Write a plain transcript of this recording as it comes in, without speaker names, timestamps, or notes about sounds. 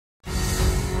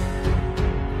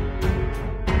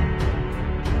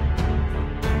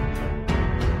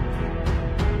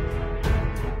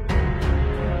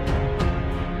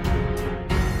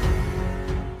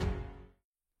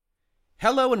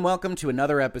Hello and welcome to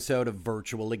another episode of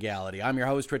Virtual Legality. I'm your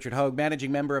host, Richard Hogue,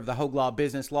 managing member of the Hogue Law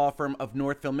Business Law Firm of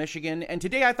Northville, Michigan. And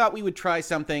today I thought we would try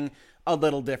something a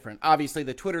little different. Obviously,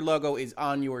 the Twitter logo is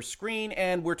on your screen,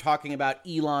 and we're talking about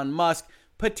Elon Musk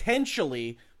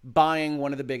potentially buying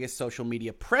one of the biggest social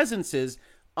media presences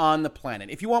on the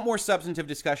planet. If you want more substantive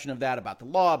discussion of that, about the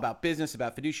law, about business,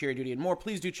 about fiduciary duty, and more,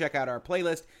 please do check out our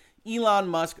playlist, Elon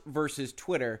Musk versus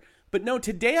Twitter. But no,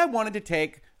 today I wanted to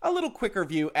take a little quicker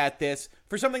view at this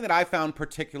for something that I found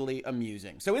particularly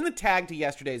amusing. So in the tag to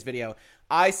yesterday's video,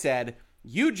 I said,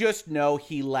 you just know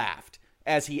he laughed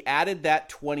as he added that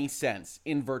 20 cents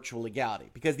in virtual legality,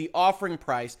 because the offering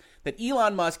price that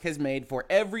Elon Musk has made for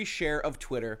every share of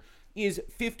Twitter is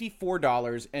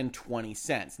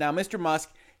 $54.20. Now, Mr. Musk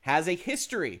has a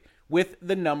history with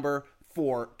the number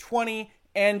 420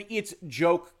 and its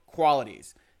joke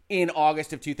qualities. In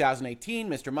August of 2018,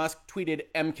 Mr. Musk tweeted,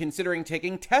 "Am considering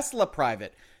taking Tesla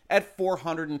private at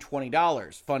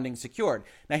 $420, funding secured."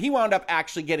 Now, he wound up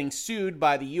actually getting sued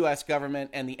by the U.S. government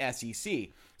and the SEC.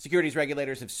 Securities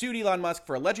regulators have sued Elon Musk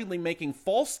for allegedly making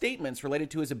false statements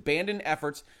related to his abandoned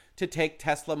efforts to take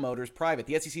Tesla Motors private.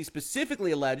 The SEC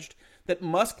specifically alleged that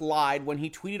Musk lied when he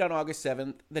tweeted on August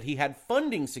 7th that he had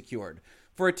funding secured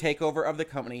for a takeover of the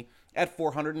company at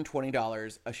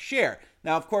 $420 a share.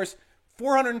 Now, of course,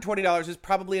 $420 is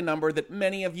probably a number that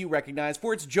many of you recognize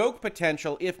for its joke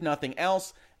potential, if nothing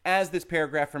else. As this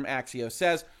paragraph from Axios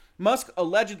says, Musk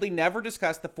allegedly never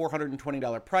discussed the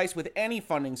 $420 price with any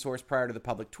funding source prior to the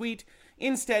public tweet.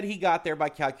 Instead, he got there by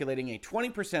calculating a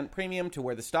 20% premium to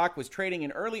where the stock was trading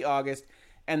in early August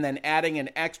and then adding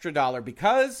an extra dollar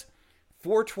because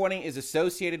 420 is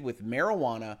associated with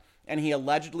marijuana, and he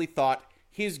allegedly thought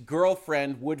his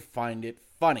girlfriend would find it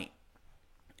funny.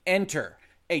 Enter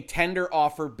a tender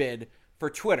offer bid for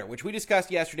Twitter, which we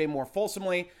discussed yesterday more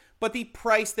fulsomely, but the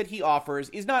price that he offers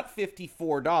is not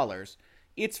 $54,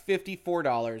 it's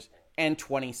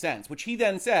 $54.20, which he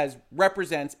then says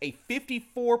represents a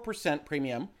 54%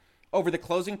 premium over the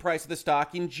closing price of the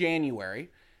stock in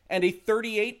January and a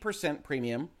 38%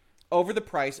 premium over the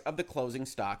price of the closing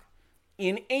stock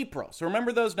in April. So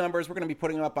remember those numbers. We're going to be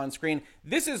putting them up on screen.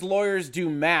 This is Lawyers Do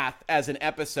Math as an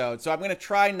episode, so I'm going to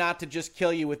try not to just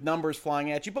kill you with numbers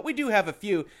flying at you, but we do have a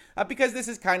few because this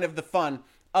is kind of the fun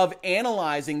of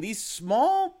analyzing these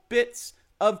small bits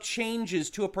of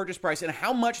changes to a purchase price and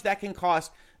how much that can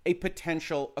cost a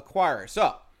potential acquirer.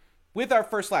 So with our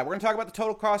first slide, we're going to talk about the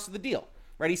total cost of the deal,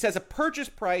 right? He says a purchase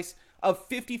price of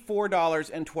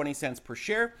 $54.20 per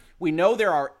share. We know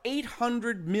there are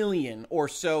 800 million or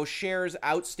so shares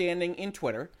outstanding in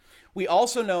Twitter. We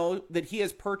also know that he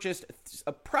has purchased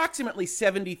approximately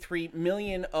 73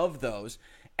 million of those,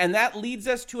 and that leads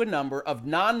us to a number of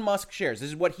non-Musk shares. This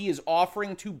is what he is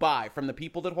offering to buy from the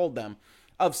people that hold them,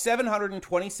 of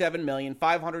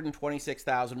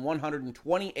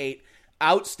 727,526,128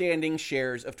 outstanding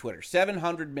shares of Twitter.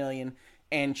 700 million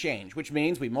and change, which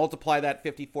means we multiply that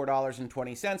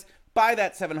 $54.20 by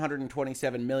that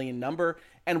 727 million number,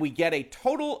 and we get a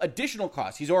total additional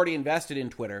cost he's already invested in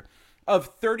Twitter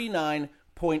of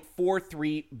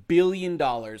 $39.43 billion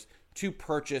to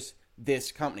purchase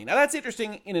this company. Now, that's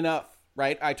interesting in enough,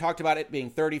 right? I talked about it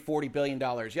being $40 billion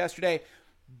yesterday,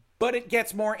 but it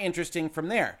gets more interesting from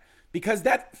there, because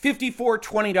that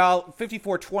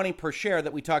 $54.20 per share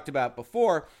that we talked about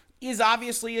before is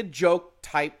obviously a joke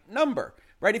type number,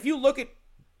 right? If you look at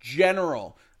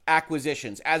general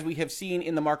acquisitions, as we have seen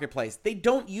in the marketplace, they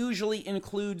don't usually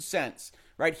include cents,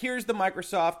 right? Here's the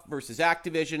Microsoft versus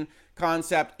Activision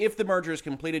concept. If the merger is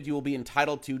completed, you will be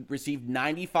entitled to receive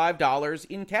 $95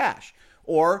 in cash,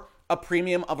 or a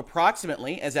premium of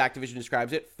approximately, as Activision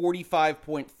describes it,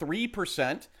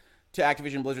 45.3% to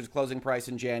Activision Blizzard's closing price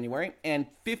in January, and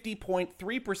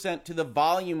 50.3% to the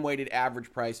volume-weighted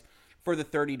average price for the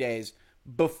 30 days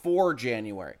before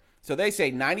January. So they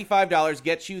say $95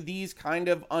 gets you these kind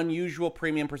of unusual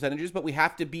premium percentages, but we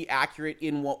have to be accurate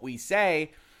in what we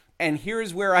say. And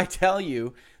here's where I tell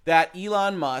you that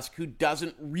Elon Musk, who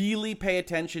doesn't really pay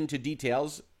attention to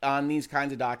details on these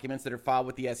kinds of documents that are filed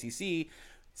with the SEC,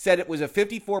 said it was a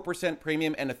 54%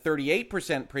 premium and a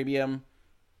 38% premium,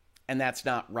 and that's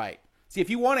not right. See, if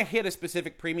you want to hit a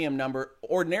specific premium number,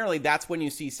 ordinarily that's when you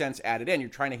see cents added in. You're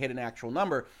trying to hit an actual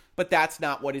number, but that's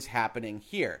not what is happening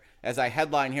here. As I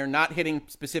headline here, not hitting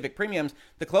specific premiums,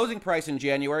 the closing price in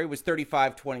January was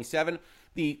 $35.27.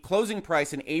 The closing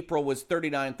price in April was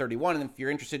 $39.31. And if you're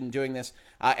interested in doing this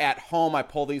at home, I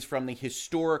pull these from the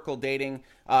historical dating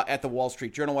at the Wall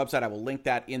Street Journal website. I will link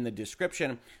that in the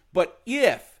description. But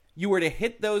if you were to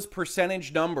hit those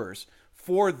percentage numbers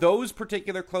for those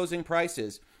particular closing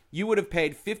prices, you would have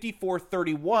paid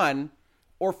 $54.31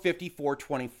 or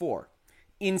 54.24.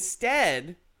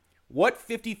 Instead, what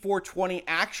 54.20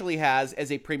 actually has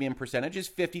as a premium percentage is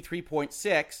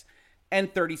 53.6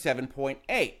 and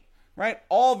 37.8, right?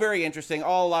 All very interesting,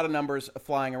 all a lot of numbers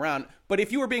flying around. But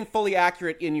if you were being fully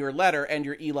accurate in your letter and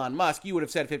you're Elon Musk, you would have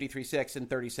said 53.6 and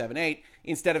 37.8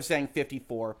 instead of saying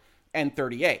 54 and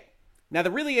 38. Now, the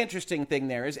really interesting thing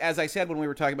there is, as I said when we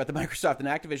were talking about the Microsoft and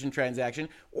Activision transaction,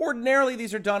 ordinarily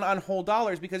these are done on whole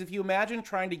dollars because if you imagine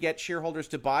trying to get shareholders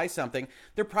to buy something,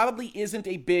 there probably isn't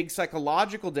a big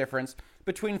psychological difference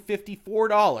between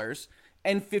 $54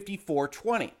 and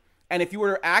 $54.20. And if you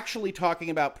were actually talking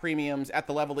about premiums at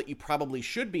the level that you probably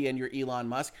should be in your Elon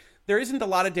Musk, there isn't a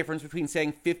lot of difference between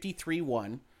saying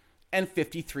 53.1 and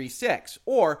 53.6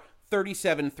 or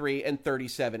 37.3 and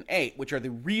 37.8, which are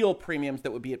the real premiums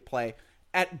that would be at play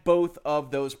at both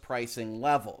of those pricing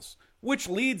levels. Which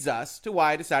leads us to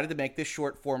why I decided to make this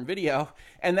short form video.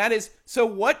 And that is, so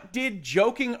what did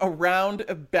joking around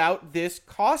about this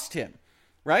cost him,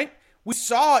 right? We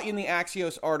saw in the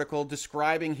Axios article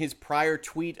describing his prior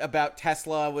tweet about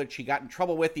Tesla, which he got in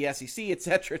trouble with, the SEC, et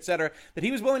cetera, that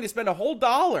he was willing to spend a whole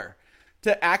 $1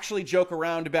 to actually joke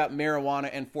around about marijuana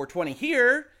and 420.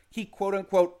 Here, he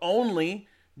quote-unquote only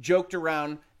joked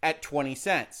around at 20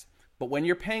 cents. But when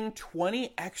you're paying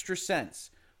 20 extra cents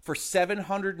for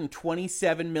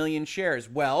 727 million shares,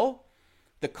 well,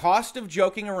 the cost of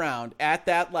joking around at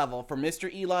that level for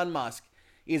Mr. Elon Musk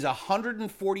is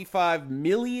 $145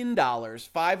 million,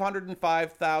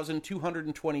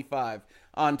 $505,225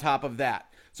 on top of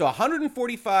that. So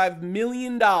 $145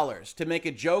 million to make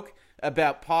a joke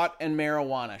about pot and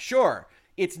marijuana. Sure,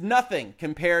 it's nothing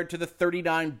compared to the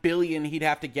 $39 billion he'd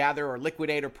have to gather or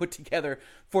liquidate or put together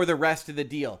for the rest of the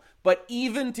deal. But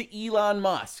even to Elon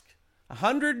Musk,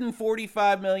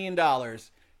 $145 million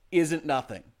isn't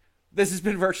nothing. This has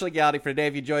been Virtual Legality for today.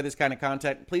 If you enjoy this kind of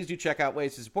content, please do check out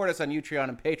ways to support us on Utreon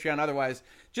and Patreon. Otherwise,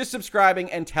 just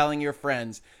subscribing and telling your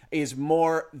friends is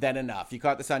more than enough. If you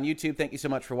caught this on YouTube, thank you so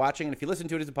much for watching. And if you listen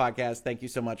to it as a podcast, thank you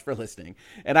so much for listening.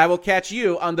 And I will catch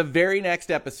you on the very next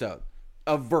episode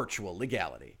of Virtual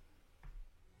Legality.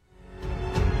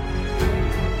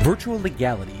 Virtual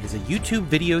Legality is a YouTube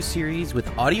video series with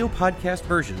audio podcast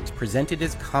versions presented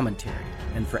as commentary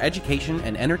and for education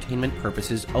and entertainment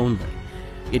purposes only.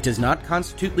 It does not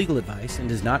constitute legal advice and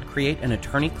does not create an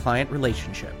attorney-client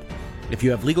relationship. If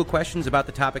you have legal questions about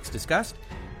the topics discussed,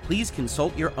 please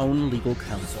consult your own legal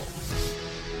counsel.